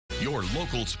Your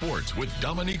local sports with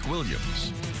Dominique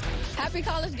Williams. Happy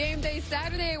College Game Day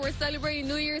Saturday. We're celebrating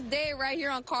New Year's Day right here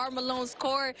on Karl Malone's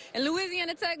court. And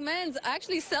Louisiana Tech men's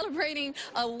actually celebrating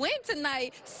a win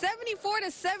tonight,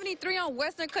 74-73 on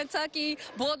Western Kentucky.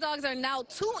 Bulldogs are now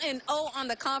 2-0 on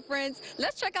the conference.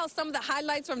 Let's check out some of the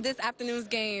highlights from this afternoon's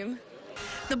game.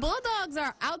 The Bulldogs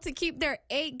are out to keep their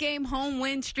 8-game home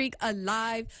win streak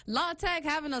alive. La Tech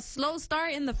having a slow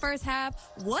start in the first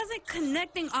half, wasn't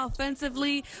connecting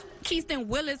offensively. Keyston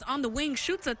Willis on the wing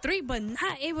shoots a three, but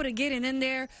not able to get it in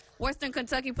there. Western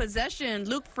Kentucky possession.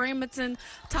 Luke Framerton,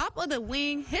 top of the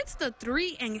wing, hits the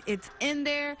three, and it's in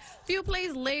there. Few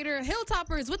plays later,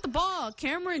 Hilltoppers with the ball.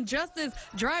 Cameron Justice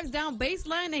drives down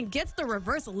baseline and gets the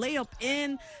reverse layup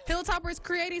in. Hilltoppers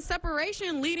creating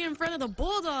separation, leading in front of the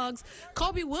Bulldogs.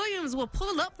 Kobe Williams will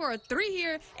pull up for a three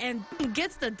here and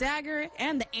gets the dagger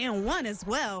and the and one as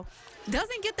well.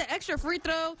 Doesn't get the extra free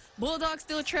throw. Bulldogs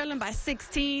still trailing by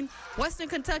 16. Western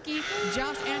Kentucky,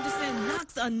 Josh Anderson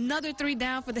knocks another three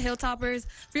down for the Hilltoppers.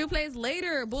 Few plays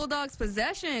later, Bulldogs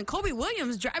possession. Kobe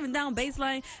Williams driving down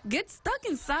baseline, gets stuck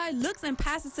inside, looks and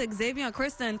passes to Xavier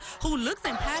Kristen, who looks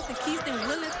and passes to Keyston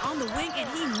Willis on the wing, and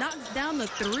he knocks down the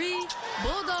three.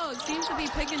 Bulldogs seem to be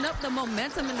picking up the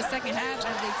momentum in the second half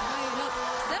as they tie it up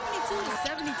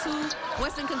 72-72.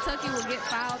 Western Kentucky will get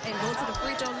fouled and go to the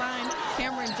free throw line.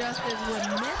 Cameron Justice would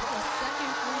miss the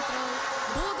second free throw.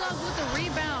 Bulldogs with the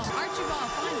rebound. Archibald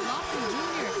finds Lofton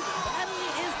Jr.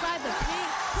 battling inside the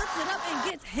paint, puts it up and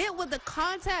gets hit with the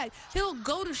contact. He'll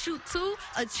go to shoot two,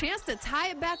 a chance to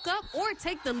tie it back up or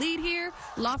take the lead here.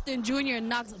 Lofton Jr.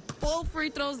 knocks both free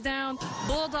throws down.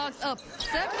 Bulldogs up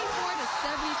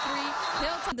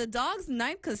 74-73. The Dogs'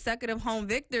 9th consecutive home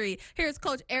victory. Here's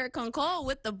Coach Eric Concole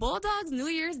with the Bulldogs' New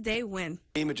Year's Day win.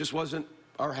 It just wasn't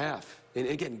our half. And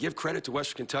again, give credit to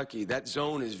Western Kentucky. That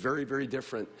zone is very, very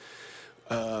different.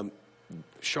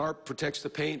 Sharp protects the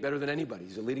paint better than anybody.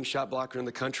 He's a leading shot blocker in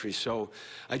the country. So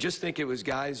I just think it was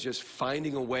guys just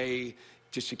finding a way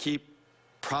just to keep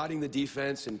prodding the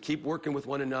defense and keep working with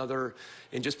one another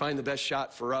and just find the best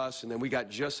shot for us. And then we got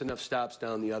just enough stops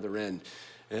down the other end.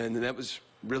 And that was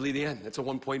really the end. That's a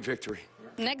one-point victory.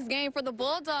 Next game for the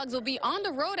Bulldogs will be on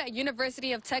the road at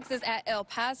University of Texas at El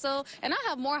Paso. And I'll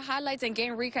have more highlights and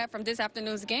game recap from this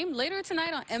afternoon's game later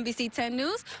tonight on NBC 10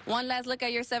 News. One last look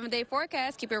at your 7-day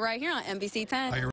forecast. Keep it right here on NBC 10.